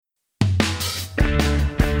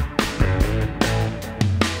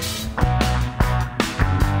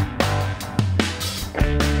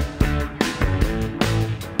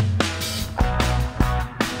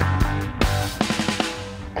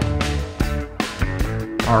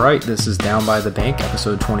All right, this is Down by the Bank,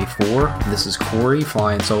 episode 24. This is Corey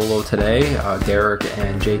flying solo today. Derek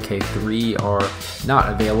and JK3 are not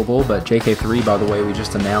available, but JK3, by the way, we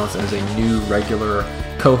just announced as a new regular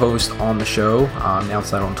co-host on the show.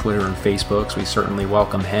 Announced that on Twitter and Facebook, so we certainly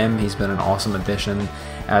welcome him. He's been an awesome addition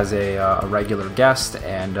as a regular guest,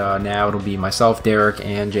 and now it'll be myself, Derek,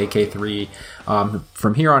 and JK3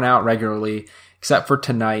 from here on out regularly, except for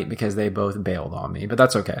tonight because they both bailed on me, but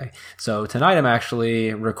that's okay. So tonight I'm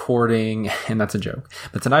actually recording, and that's a joke,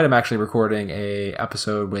 but tonight I'm actually recording a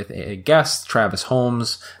episode with a guest, Travis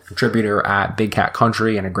Holmes, contributor at Big Cat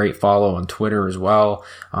Country and a great follow on Twitter as well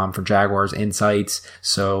for Jaguars Insights.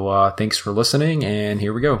 So thanks for listening, and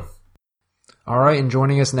here we go. All right, and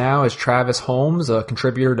joining us now is Travis Holmes, a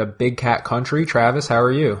contributor to Big Cat Country. Travis, how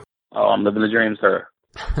are you? Oh, I'm living the dream, sir.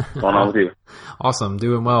 What's going on with you? Awesome.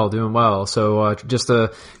 Doing well. So just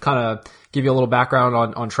to kind of give you a little background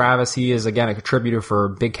on Travis, he is, again, a contributor for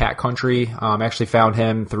Big Cat Country. I actually found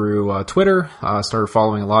him through Twitter, started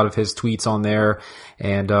following a lot of his tweets on there,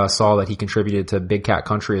 and saw that he contributed to Big Cat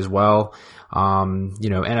Country as well.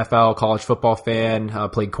 NFL, college football fan,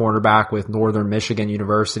 played cornerback with Northern Michigan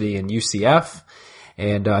University and UCF.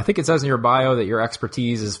 And I think it says in your bio that your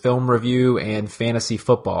expertise is film review and fantasy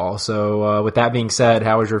football. So with that being said,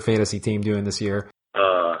 how is your fantasy team doing this year?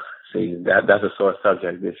 That's a sore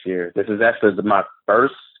subject this year. This is actually my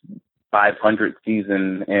first 500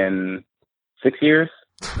 season in 6 years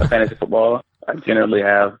of fantasy football. I generally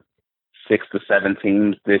have 6 to 7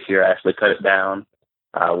 teams. This year I actually cut it down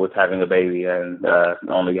with having a baby and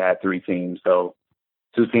only had 3 teams. So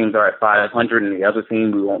 2 teams are at 500, and the other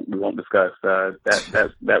team we won't discuss.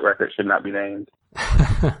 That record should not be named.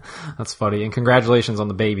 That's funny, and congratulations on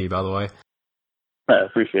the baby, by the way. I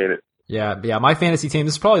appreciate it. Yeah. My fantasy team.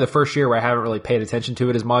 This is probably the first year where I haven't really paid attention to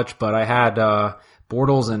it as much, but I had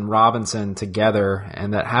Bortles and Robinson together,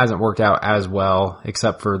 and that hasn't worked out as well,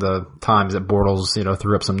 except for the times that Bortles,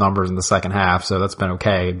 threw up some numbers in the second half. So that's been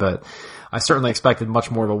okay, but I certainly expected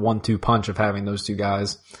much more of a 1-2 punch of having those 2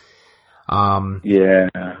 guys. Yeah.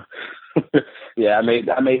 Yeah, I made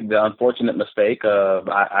the unfortunate mistake of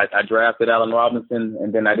I drafted Allen Robinson,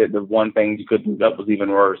 and then I did the one thing you could do that was even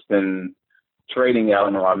worse than trading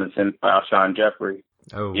Allen Robinson for Alshon Jeffrey.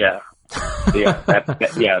 Oh. Yeah.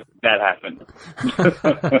 That happened.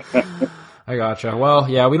 I gotcha. Well,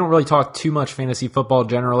 yeah, we don't really talk too much fantasy football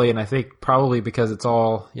generally, and I think probably because it's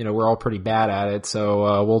all, we're all pretty bad at it,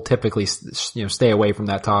 so we'll typically, stay away from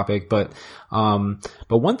that topic. But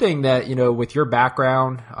one thing that, with your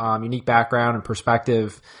background, unique background and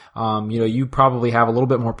perspective, you probably have a little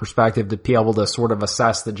bit more perspective to be able to sort of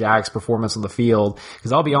assess the Jags' performance on the field.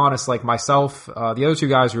 Because I'll be honest, like myself, the other 2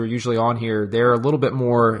 guys who are usually on here, they're a little bit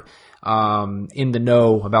more in the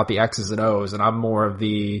know about the X's and O's, and I'm more of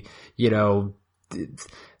the,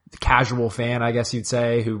 casual fan, I guess you'd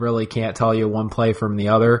say, who really can't tell you one play from the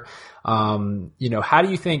other. How do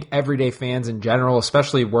you think everyday fans in general,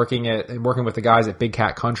 especially working with the guys at Big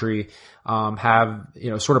Cat Country, have,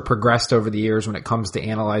 sort of progressed over the years when it comes to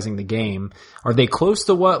analyzing the game? Are they close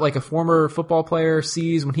to what like a former football player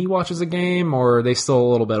sees when he watches a game, or are they still a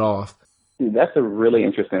little bit off? That's a really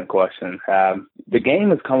interesting question. The game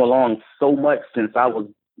has come along so much since I was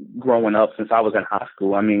growing up, since I was in high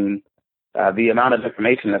school. I mean, the amount of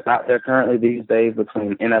information that's out there currently these days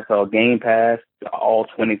between NFL Game Pass, all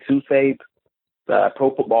 22 tape,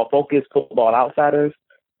 Pro Football Focus, Football Outsiders,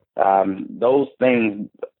 those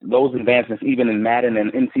advancements, even in Madden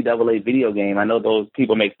and NCAA video game, I know those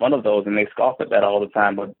people make fun of those and they scoff at that all the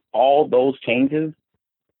time, but all those changes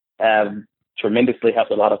have tremendously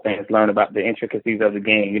helped a lot of fans learn about the intricacies of the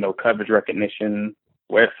game, coverage recognition,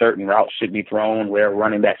 where certain routes should be thrown, where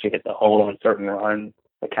running back should hit the hole on certain runs,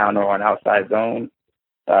 the counter or an outside zone.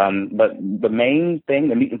 But the main thing,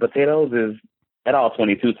 the meat and potatoes, is at all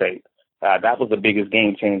 22 tape. That was the biggest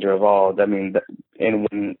game changer of all. I mean, and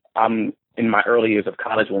when I'm in my early years of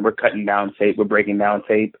college, when we're cutting down tape, we're breaking down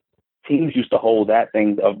tape, teams used to hold that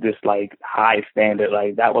thing of this like high standard.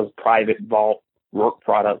 Like that was private vault work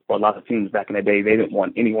product for a lot of teams back in the day. They didn't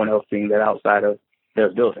want anyone else seeing that outside of their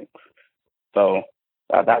building. So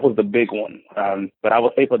that was the big one. But I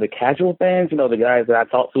would say for the casual fans, the guys that I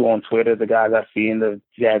talk to on Twitter, the guys I see in the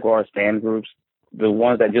Jaguars fan groups, the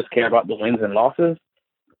ones that just care about the wins and losses,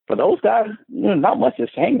 for those guys, not much has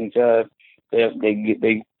changed.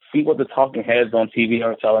 They see what the talking heads on TV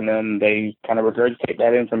are telling them. They kind of regurgitate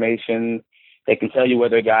that information. They can tell you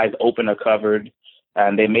whether guys open or covered.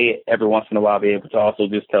 And they may every once in a while be able to also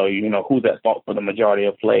just tell you, who's at fault for the majority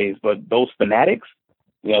of plays. But those fanatics,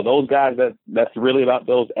 those guys that's really about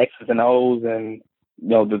those X's and O's and,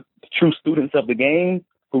 the true students of the game,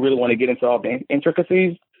 who really want to get into all the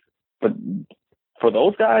intricacies. But for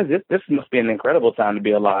those guys, this must be an incredible time to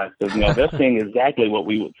be alive because, they're seeing exactly what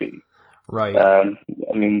we would see. Right.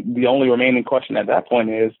 The only remaining question at that point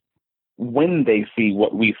is, when they see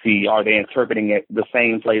what we see, are they interpreting it the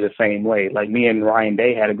same play the same way? Like me and Ryan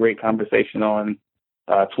Day had a great conversation on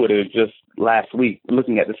Twitter just last week,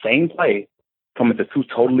 looking at the same play, coming to two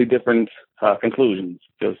totally different conclusions.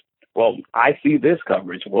 Just, well, I see this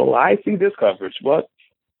coverage. Well, I see this coverage. What?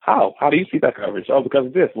 How? How do you see that coverage? Oh, because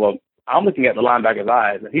of this. Well, I'm looking at the linebacker's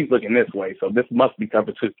eyes, and he's looking this way, so this must be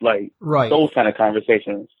coverage to play. Right. Those kind of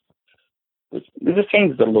conversations. It just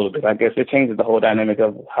changes it a little bit. I guess it changes the whole dynamic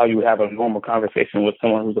of how you would have a normal conversation with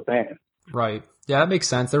someone who's a fan. Right. Yeah, that makes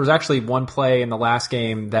sense. There was actually one play in the last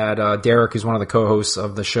game that Derek, who's one of the co-hosts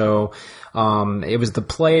of the show, it was the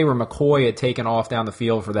play where McCoy had taken off down the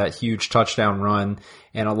field for that huge touchdown run,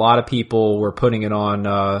 and a lot of people were putting it on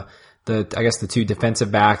the two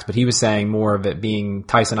defensive backs, but he was saying more of it being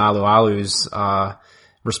Tyson Alualu's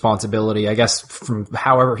responsibility. I guess from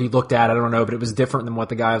however he looked at it, I don't know, but it was different than what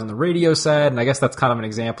the guys on the radio said. And I guess that's kind of an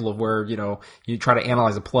example of where, you try to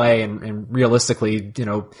analyze a play and realistically,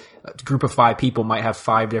 a group of 5 people might have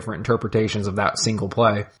 5 different interpretations of that single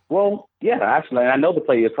play. Well, yeah, actually, I know the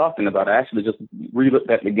play you're talking about. I actually just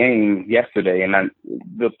re-looked at the game yesterday, and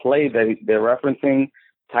the play that they're referencing,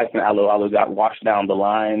 Tyson Alualu got washed down the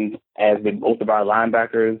line, as did both of our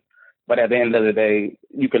linebackers. But at the end of the day,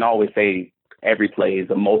 you can always say every play is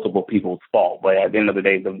multiple people's fault. But at the end of the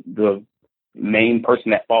day, the main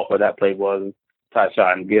person at fault for that play was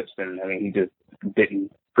Tyshawn Gibson. I mean, he just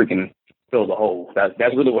didn't freaking fill the hole.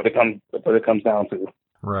 That's really what it comes down to.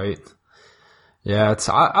 Right. Yeah,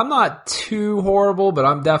 I'm not too horrible, but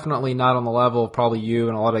I'm definitely not on the level of probably you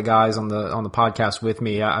and a lot of guys on the podcast with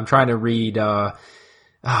me. I'm trying to read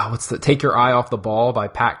Take Your Eye Off the Ball by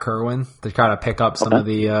Pat Kerwin to kind of pick up some of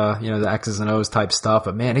the, the X's and O's type stuff.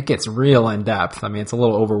 But man, it gets real in depth. I mean, it's a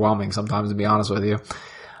little overwhelming sometimes, to be honest with you.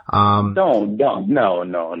 No, I'm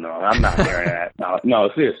not hearing that. No,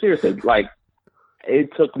 seriously. Like, it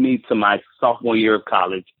took me to my sophomore year of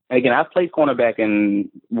college. And again, I played cornerback and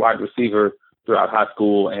wide receiver throughout high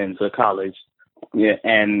school and to college. Yeah,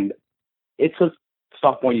 and it took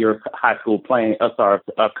sophomore year of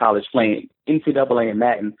college playing NCAA and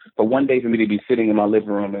Madden for one day for me to be sitting in my living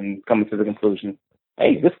room and coming to the conclusion,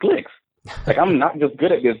 hey, this clicks. Like, I'm not just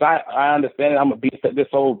good at this. I understand it. I'm a beast at this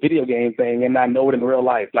whole video game thing, and I know it in real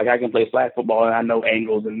life. Like, I can play flag football, and I know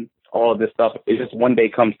angles and all of this stuff. It just one day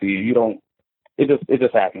comes to you. You don't. It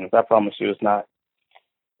just happens. I promise you, it's not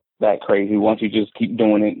that crazy. Once you just keep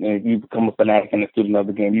doing it, and you become a fanatic and a student of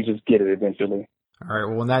the game, you just get it eventually. All right.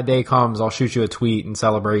 Well, when that day comes, I'll shoot you a tweet in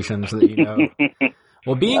celebration so that you know.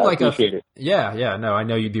 Well, being I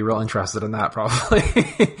know you'd be real interested in that probably.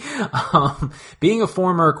 Being a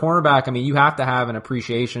former cornerback, I mean, you have to have an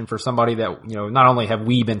appreciation for somebody that, not only have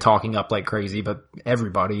we been talking up like crazy, but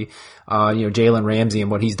everybody, Jalen Ramsey and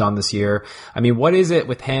what he's done this year. I mean, what is it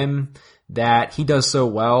with him that he does so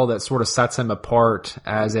well that sort of sets him apart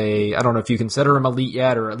as I don't know if you consider him elite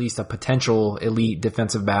yet, or at least a potential elite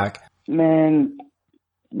defensive back? Man,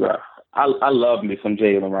 I love me some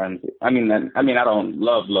Jalen Ramsey. I mean, I don't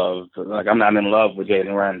love. Like, I'm not in love with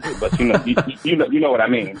Jalen Ramsey, but you know what I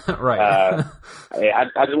mean, right?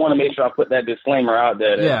 I just want to make sure I put that disclaimer out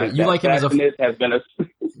there. Yeah, you like him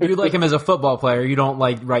you like him as a football player. You don't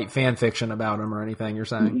write fan fiction about him or anything. You're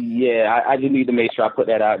saying? Yeah, I just need to make sure I put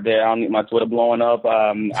that out there. I don't need my Twitter blowing up.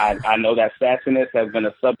 I know that sassiness has been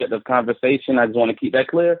a subject of conversation. I just want to keep that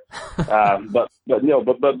clear. But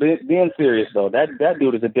being serious though, that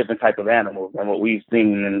dude is a different type of animal than what we've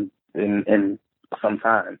seen in some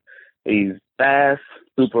time. He's fast,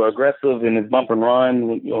 super aggressive in his bump and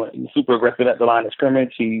run, super aggressive at the line of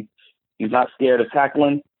scrimmage. He's not scared of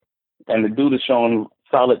tackling, and the dude is showing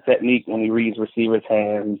solid technique when he reads receivers'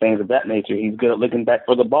 hands and things of that nature. He's good at looking back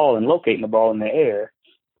for the ball and locating the ball in the air.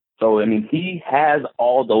 So, I mean, he has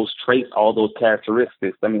all those traits, all those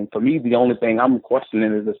characteristics. I mean, for me, the only thing I'm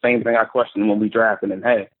questioning is the same thing I questioned when we drafted him.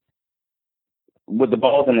 Hey, with the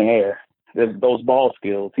balls in the air, those ball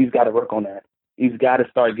skills, he's got to work on that. He's got to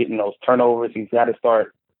start getting those turnovers. He's got to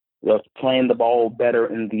start playing the ball better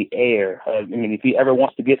in the air. I mean, if he ever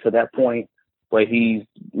wants to get to that point where he's,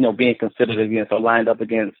 being considered against or lined up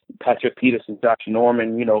against Patrick Peterson, Josh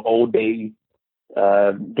Norman, old day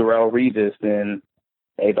Darrelle Revis, then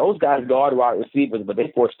hey, those guys guard wide receivers, but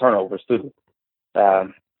they force turnovers too.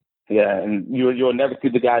 And you'll never see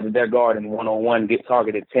the guys that they're guarding one-on-one get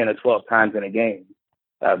targeted 10 or 12 times in a game.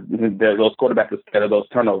 Those quarterbacks are scared of those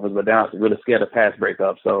turnovers, but they're not really scared of pass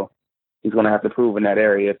breakup. So he's going to have to prove in that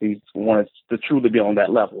area if he wants to truly be on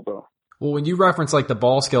that level, bro. Well, when you reference like the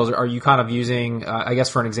ball skills, are you kind of using, I guess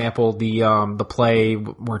for an example, the play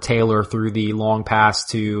where Taylor threw the long pass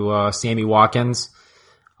to Sammy Watkins?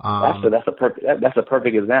 That's a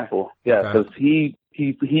perfect example. Yeah, because he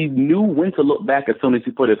knew when to look back as soon as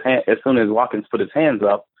Watkins put his hands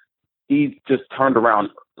up. He just turned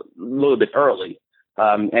around a little bit early.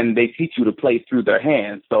 And they teach you to play through their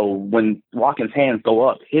hands. So when Watkins' hands go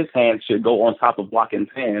up, his hands should go on top of Watkins'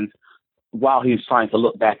 hands while he's trying to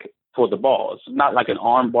look back for the ball. It's not like an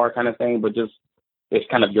arm bar kind of thing, but just it's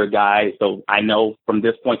kind of your guide. So I know from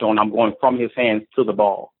this point on, I'm going from his hands to the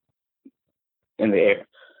ball in the air.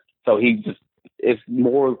 So it's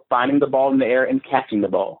more finding the ball in the air and catching the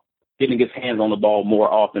ball, getting his hands on the ball more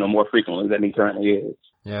often or more frequently than he currently is.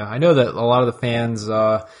 Yeah, I know that a lot of the fans,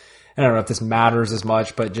 I don't know if this matters as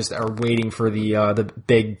much, but just are waiting for the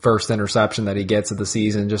big first interception that he gets of the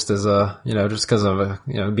season, just as just because of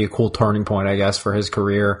it'd be a cool turning point, I guess, for his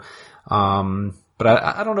career. But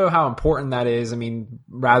I don't know how important that is. I mean,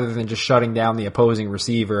 rather than just shutting down the opposing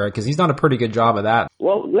receiver, because he's done a pretty good job of that.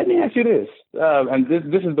 Well, let me ask you this, and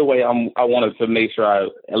this is the way I wanted to make sure I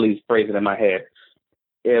at least phrase it in my head.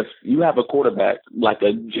 If you have a quarterback like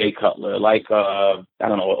a Jay Cutler, like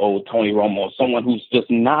old Tony Romo, someone who's just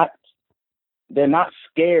they're not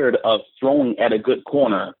scared of throwing at a good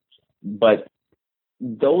corner, but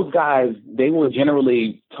those guys, they will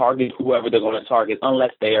generally target whoever they're going to target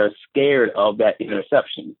unless they are scared of that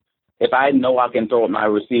interception. If I know I can throw at my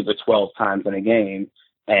receiver 12 times in a game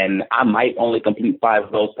and I might only complete 5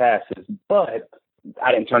 of those passes, but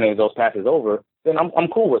I didn't turn any of those passes over, then I'm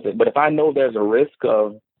cool with it. But if I know there's a risk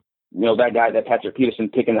of, that guy, that Patrick Peterson,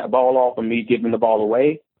 picking that ball off and me giving the ball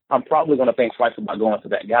away, I'm probably going to think twice about going to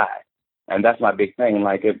that guy. And that's my big thing.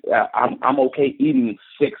 Like, I'm okay eating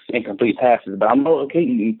 6 incomplete passes, but I'm not okay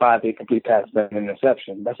eating 5 incomplete passes and an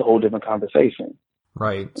interception. That's a whole different conversation.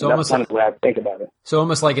 Right. So that's kind of the way I think about it. So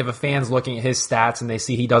almost like if a fan's looking at his stats and they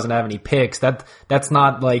see he doesn't have any picks, that's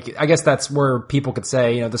not like, I guess that's where people could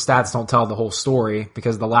say, the stats don't tell the whole story,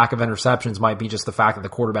 because the lack of interceptions might be just the fact that the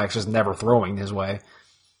quarterback's just never throwing his way.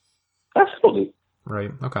 Absolutely.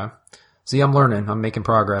 Right. Okay. See, I'm learning. I'm making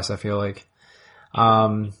progress, I feel like.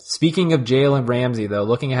 Speaking of Jalen Ramsey, though,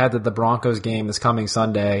 looking ahead to the Broncos game this coming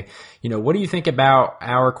Sunday, what do you think about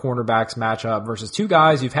our cornerbacks matchup versus 2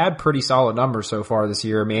 guys who've had pretty solid numbers so far this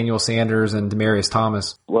year, Emmanuel Sanders and Demaryius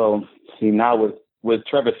Thomas? Well, see, now with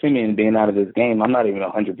Trevor Siemian being out of this game, I'm not even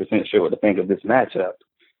 100% sure what to think of this matchup.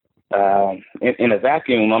 In a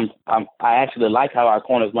vacuum, I actually like how our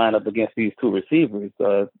corners line up against these 2 receivers.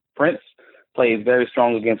 Prince plays very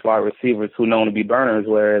strong against wide receivers who are known to be burners,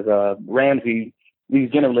 whereas Ramsey, he's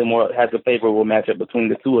generally has a favorable matchup between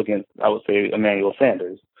the 2 against, I would say, Emmanuel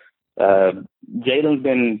Sanders. Jalen's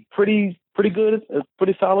been pretty good,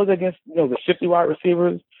 pretty solid against the shifty wide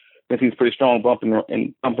receivers, since he's pretty strong bumping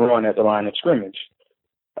run at the line of scrimmage.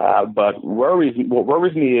 But what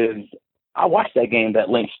worries me is I watched that game that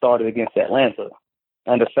Lynch started against Atlanta,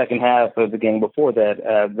 and the second half of the game before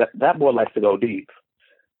that boy likes to go deep.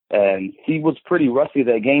 And he was pretty rusty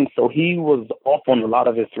that game, so he was off on a lot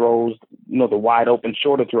of his throws, the wide open,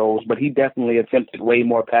 shorter throws, but he definitely attempted way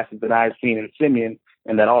more passes than I've seen in Siemian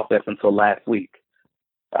in that offense until last week.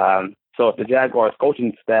 So if the Jaguars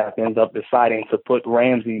coaching staff ends up deciding to put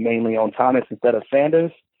Ramsey mainly on Thomas instead of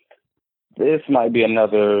Sanders, this might be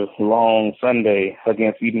another long Sunday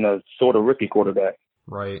against even a sort of rookie quarterback.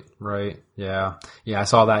 Right. Yeah, I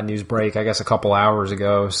saw that news break, I guess, a couple hours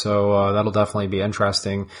ago, so that'll definitely be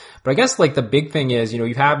interesting. But I guess, like, the big thing is,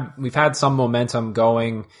 we've had some momentum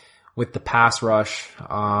going with the pass rush.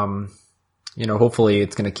 Hopefully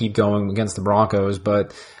it's going to keep going against the Broncos,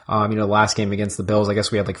 but, the last game against the Bills, I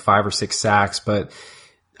guess we had like 5 or 6 sacks, but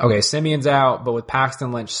okay, Siemian's out, but with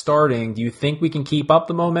Paxton Lynch starting, do you think we can keep up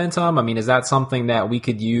the momentum? I mean, is that something that we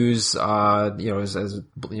could use, as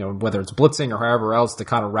whether it's blitzing or however else, to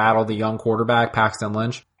kind of rattle the young quarterback, Paxton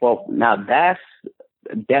Lynch? Well, now that's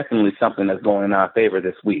definitely something that's going in our favor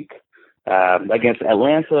this week. Against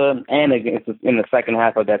Atlanta and in the second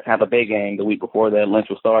half of that Tampa Bay game the week before that Lynch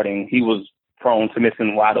was starting, he was prone to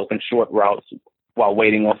missing wide open short routes while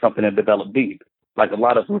waiting on something to develop deep, like a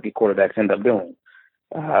lot of rookie quarterbacks end up doing.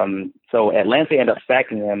 So Atlanta ended up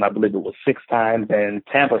sacking him, I believe it was 6 times, and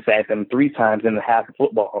Tampa sacked him 3 times in the half of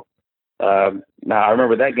football. Now I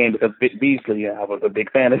remember that game because Vic Beasley, I was a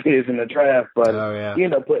big fan of his in the draft, but he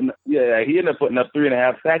ended up putting up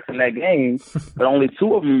 3.5 sacks in that game, but only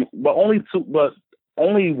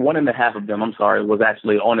 1.5 of them, was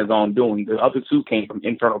actually on his own doing. The other 2 came from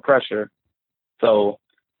internal pressure. So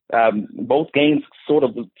both games sort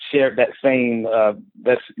of shared that same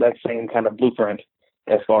kind of blueprint.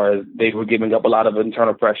 as far as they were giving up a lot of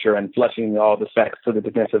internal pressure and flushing all the sacks to the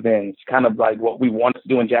defensive ends, kind of like what we wanted to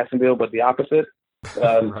do in Jacksonville, but the opposite.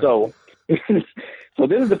 Right. So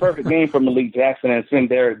this is the perfect game for Malik Jackson and send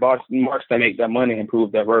Derek Marks to make that money and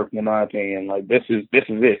prove their worth, in my opinion. Like, this is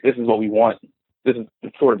it. This is what we want. This is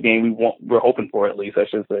the sort of game we're hoping for, at least, I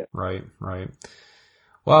should say. Right.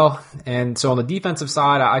 Well, and so on the defensive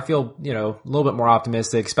side, I feel, a little bit more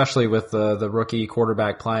optimistic, especially with the rookie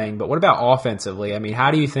quarterback playing. But what about offensively? I mean,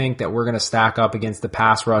 how do you think that we're going to stack up against the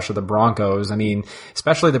pass rush of the Broncos? I mean,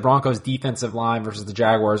 especially the Broncos defensive line versus the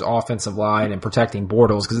Jaguars offensive line and protecting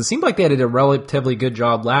Bortles, because it seemed like they did a relatively good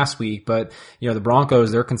job last week. But, the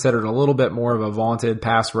Broncos, they're considered a little bit more of a vaunted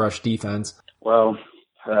pass rush defense. Well,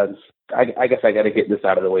 I guess I got to get this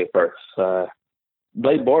out of the way first.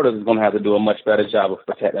 Blake Bortles is going to have to do a much better job of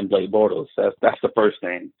protecting Blake Bortles. That's the first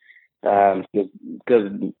thing.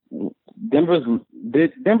 Because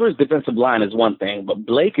Denver's defensive line is one thing, but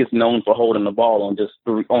Blake is known for holding the ball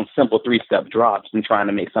on simple 3-step drops and trying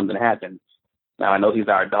to make something happen. Now, I know he's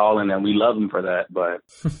our darling and we love him for that, but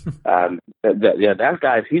that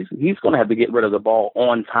guy, he's going to have to get rid of the ball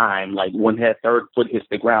on time, like when that third foot hits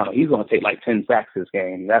the ground. He's going to take like 10 sacks this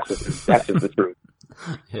game. That's just the truth.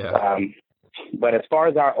 Yeah. But as far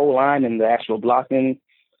as our O-line and the actual blocking,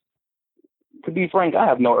 to be frank, I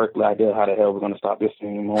have no earthly idea how the hell we're going to stop this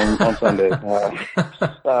team on Sunday.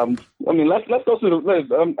 I mean, let's go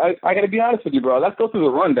through I got to be honest with you, bro. Let's go through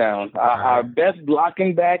the rundown. Our best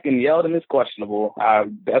blocking back in Yeldon is questionable. Our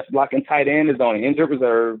best blocking tight end is on injured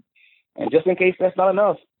reserve. And just in case that's not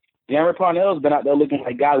enough, De'Aaron Parnell's been out there looking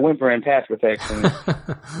like God Whimper in pass protection.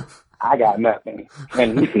 I got nothing.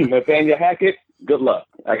 And Nathaniel Hackett, good luck.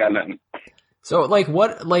 I got nothing. So,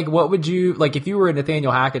 what would you, if you were in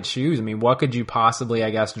Nathaniel Hackett's shoes, I mean, what could you possibly,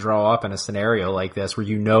 I guess, draw up in a scenario like this where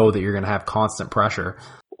that you're going to have constant pressure?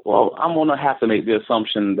 Well, I'm going to have to make the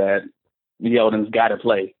assumption that Yeldon's got to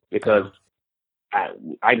play because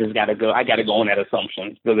I just got to go. I got to go on that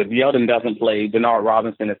assumption because if Yeldon doesn't play, Denard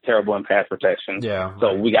Robinson is terrible in pass protection. Yeah.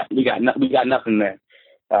 So we got nothing there.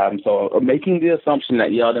 So making the assumption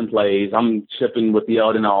that Yeldon plays, I'm chipping with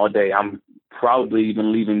Yeldon all day. I'm probably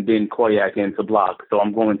even leaving Ben Koyak in to block. So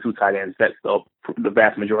I'm going 2 tight end sets up the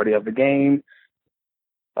vast majority of the game.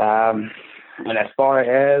 And as far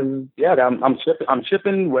as, I'm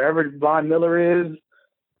chipping wherever Von Miller is.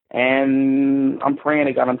 And I'm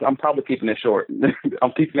praying I'm probably keeping it short.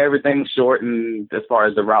 I'm keeping everything short. And as far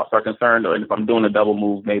as the routes are concerned, or if I'm doing a double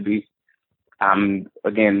move, maybe I'm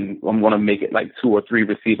going to make it like 2 or 3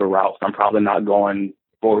 receiver routes. I'm probably not going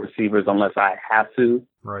 4 receivers unless I have to.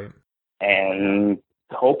 Right. And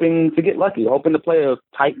hoping to get lucky, hoping to play a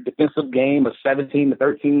tight defensive game, a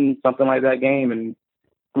 17-13, something like that game, and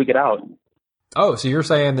squeak it out. Oh, so you're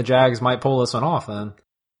saying the Jags might pull this one off then?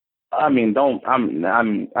 I mean,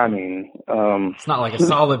 it's not like a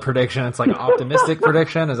solid prediction. It's like an optimistic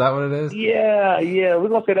prediction. Is that what it is? Yeah. We're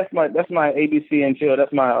gonna say that's my ABC and chill.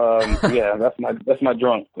 That's my that's my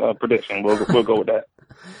drunk prediction. We'll go with that.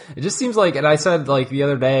 It just seems like, and I said the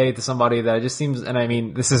other day to somebody that it just seems, and I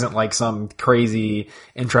mean, this isn't like some crazy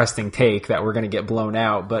interesting take that we're going to get blown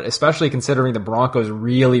out, but especially considering the Broncos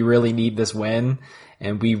really, really need this win,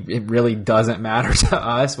 and it really doesn't matter to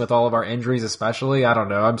us with all of our injuries, especially. I don't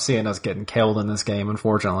know. I'm seeing us getting killed in this game,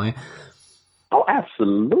 unfortunately. Oh,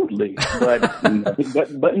 absolutely.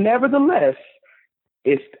 But nevertheless,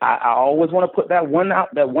 I always want to put that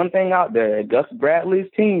one thing out there. Gus Bradley's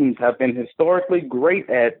teams have been historically great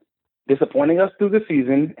at disappointing us through the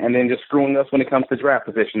season and then just screwing us when it comes to draft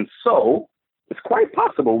positions. So it's quite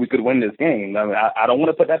possible we could win this game. I mean, I don't want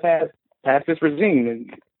to put that past this regime.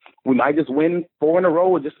 We might just win 4 in a row,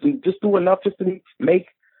 or just do enough just to make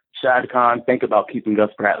Shad Khan think about keeping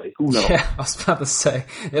Gus Bradley. Who knows? Yeah, I was about to say,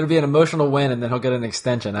 it'll be an emotional win, and then he'll get an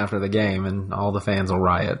extension after the game, and all the fans will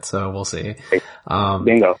riot, so we'll see.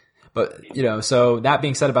 Bingo. But, so that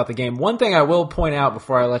being said about the game, one thing I will point out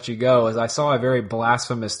before I let you go is I saw a very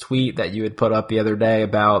blasphemous tweet that you had put up the other day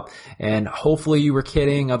about, and hopefully you were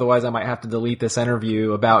kidding, otherwise I might have to delete this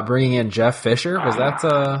interview, about bringing in Jeff Fisher. Was that,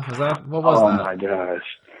 what was that? Oh my gosh.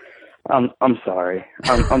 I'm sorry.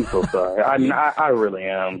 I'm so sorry. I really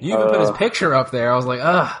am. You even put his picture up there. I was like,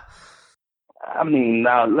 ugh. I mean,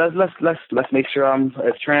 now let's make sure I'm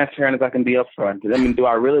as transparent as I can be up front. I mean, do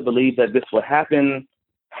I really believe that this would happen?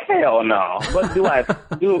 Hell no. But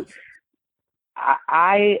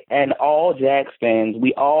I and all Jags fans,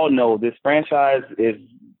 we all know this franchise is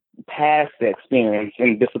past the experience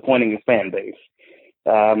in disappointing its fan base.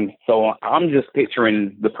 So I'm just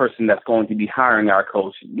picturing the person that's going to be hiring our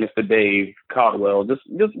coach, Mr. Dave Caldwell, just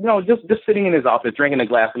sitting in his office, drinking a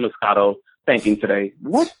glass of Moscato, thinking today,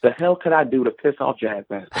 what the hell could I do to piss off Jazz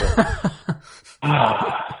fans today?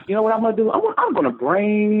 You know what I'm going to do? I'm going to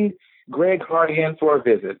bring Greg Hardy in for a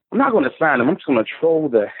visit. I'm not going to sign him. I'm just going to troll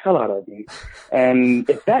the hell out of him. And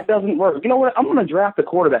if that doesn't work, you know what? I'm going to draft a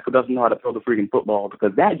quarterback who doesn't know how to throw the freaking football,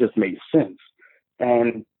 because that just makes sense.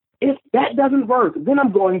 And if that doesn't work, then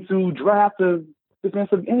I'm going to draft a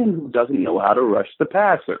defensive end who doesn't know how to rush the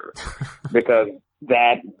passer. Because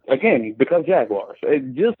Jaguars.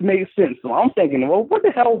 It just makes sense. So I'm thinking, well, what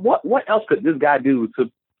the hell, what else could this guy do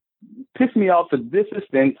to piss me off to this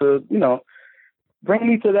extent, to, bring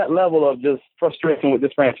me to that level of just frustration with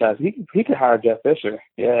this franchise? He could hire Jeff Fisher.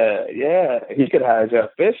 Yeah. He could hire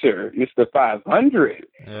Jeff Fisher. Mr. 500.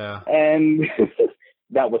 Yeah. And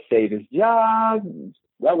that would save his job.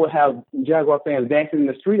 That would have Jaguar fans dancing in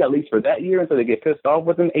the street, at least for that year, until they get pissed off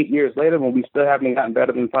with him 8 years later when we still haven't gotten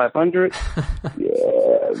better than 500.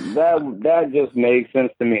 That just makes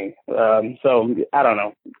sense to me. So I don't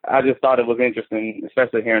know. I just thought it was interesting,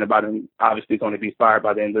 especially hearing about him obviously going to be fired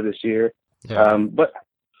by the end of this year. Yeah. But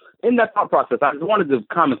in that thought process, I just wanted to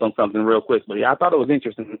comment on something real quickly. I thought it was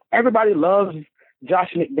interesting. Everybody loves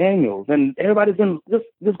Josh McDaniels, and everybody's been just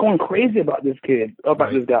going crazy about this kid,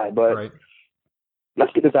 about this guy. But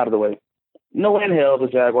let's get this out of the way. No way in hell the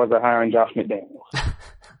Jaguars are hiring Josh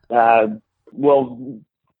McDaniels. Well,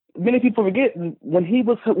 many people forget when he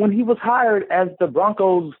was hired as the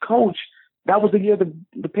Broncos coach, that was the year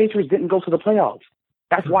the Patriots didn't go to the playoffs.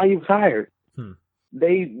 That's why he was hired.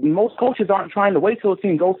 Most coaches aren't trying to wait till a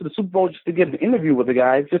team goes to the Super Bowl just to get an interview with the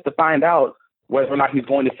guy, just to find out whether or not he's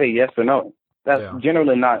going to say yes or no. That's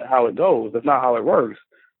generally not how it goes. That's not how it works.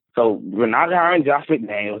 So we're not hiring Josh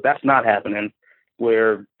McDaniels. That's not happening.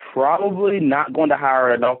 We're probably not going to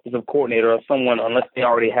hire an offensive coordinator or someone unless they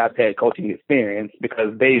already have head coaching experience,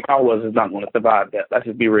 because Dave Caldwell is not going to survive that. Let's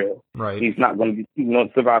just be real. Right. He's not going to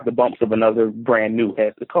survive the bumps of another brand new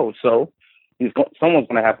head coach. So someone's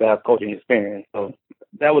going to have coaching experience. So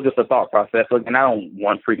that was just a thought process. And I don't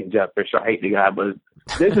want freaking Jeff Fisher. I hate the guy, but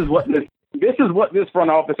this is what this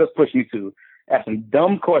front office has pushed me to. Ask some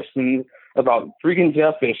dumb questions about freaking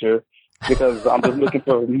Jeff Fisher, because I'm just looking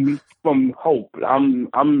for some hope.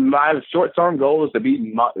 My short-term goal is to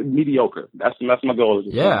be mediocre. That's my goal.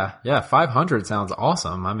 Yeah. 500 sounds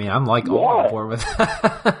awesome. I mean, I'm all on board with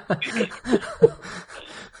that.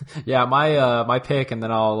 Yeah, my pick, and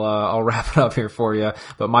then I'll wrap it up here for you.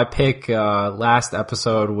 But my pick last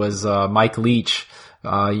episode was Mike Leach.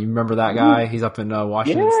 You remember that guy? He's up in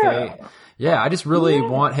Washington State. Yeah, I just really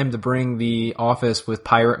want him to bring the office with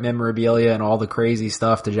pirate memorabilia and all the crazy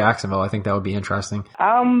stuff to Jacksonville. I think that would be interesting.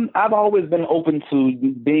 I've always been open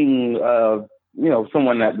to being,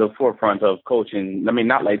 someone at the forefront of coaching. I mean,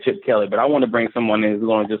 not like Chip Kelly, but I want to bring someone in who's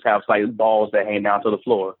going to just have like balls that hang down to the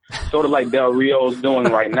floor. Sort of like Del Rio's doing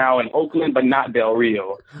right now in Oakland, but not Del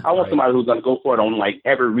Rio. I want somebody who's going to go for it on like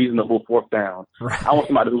every reasonable fourth down. Right. I want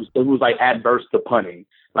somebody who's like adverse to punting.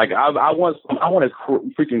 Like I want a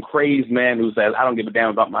freaking crazed man who says, I don't give a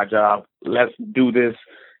damn about my job. Let's do this.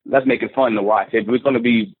 Let's make it fun to watch. If we're going to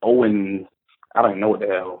be Owen, I don't even know what the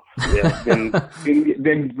hell. Yeah, then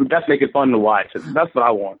let's make it fun to watch. That's what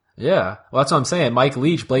I want. Yeah, well, that's what I'm saying. Mike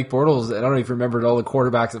Leach, Blake Bortles, I don't know if you remember all the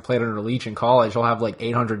quarterbacks that played under Leach in college. He'll have like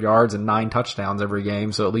 800 yards and 9 touchdowns every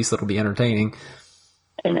game, so at least it'll be entertaining.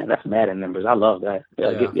 Hey, man, that's Madden numbers. I love that.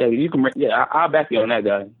 You can. I'll back you on that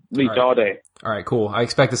guy. Leach all day. All right, cool. I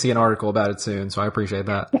expect to see an article about it soon, so I appreciate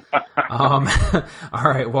that. All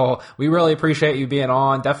right, well, we really appreciate you being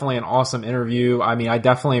on. Definitely an awesome interview. I mean, I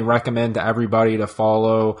definitely recommend to everybody to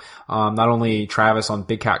follow not only Travis on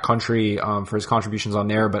Big Cat Country for his contributions on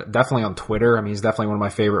there, but definitely on Twitter. I mean, he's definitely one of my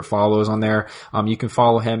favorite follows on there. You can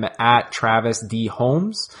follow him at Travis D.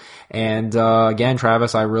 Holmes. And again,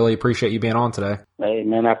 Travis, I really appreciate you being on today. Hey,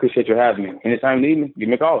 man, I appreciate you having me. Anytime you need me, give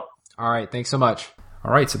me a call. All right, thanks so much.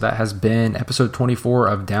 All right, so that has been episode 24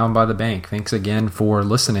 of Down by the Bank. Thanks again for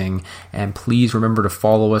listening, and please remember to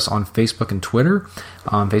follow us on Facebook and Twitter.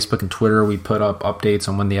 On Facebook and Twitter, we put up updates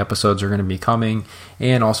on when the episodes are going to be coming,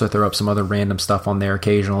 and also throw up some other random stuff on there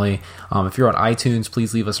occasionally. If you're on iTunes,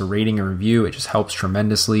 please leave us a rating and review. It just helps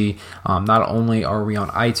tremendously. Not only are we on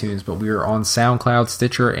iTunes, but we are on SoundCloud,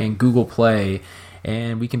 Stitcher, and Google Play.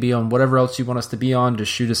 And we can be on whatever else you want us to be on.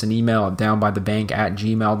 Just shoot us an email at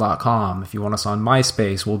downbythebank@gmail.com. If you want us on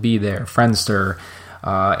MySpace, we'll be there. Friendster,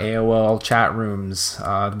 AOL chat rooms.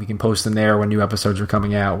 We can post them there when new episodes are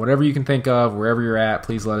coming out. Whatever you can think of, wherever you're at,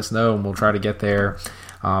 please let us know, and we'll try to get there.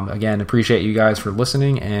 Again, appreciate you guys for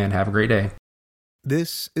listening, and have a great day.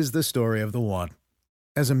 This is the story of the one.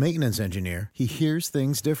 As a maintenance engineer, he hears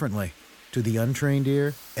things differently. To the untrained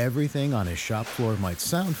ear, everything on his shop floor might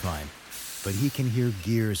sound fine, but he can hear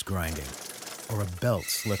gears grinding or a belt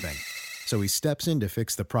slipping. So he steps in to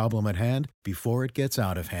fix the problem at hand before it gets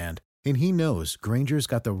out of hand. And he knows Grainger's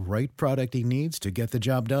got the right product he needs to get the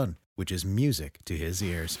job done, which is music to his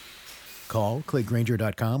ears. Call, click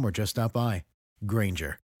Grainger.com, or just stop by.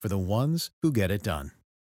 Grainger, for the ones who get it done.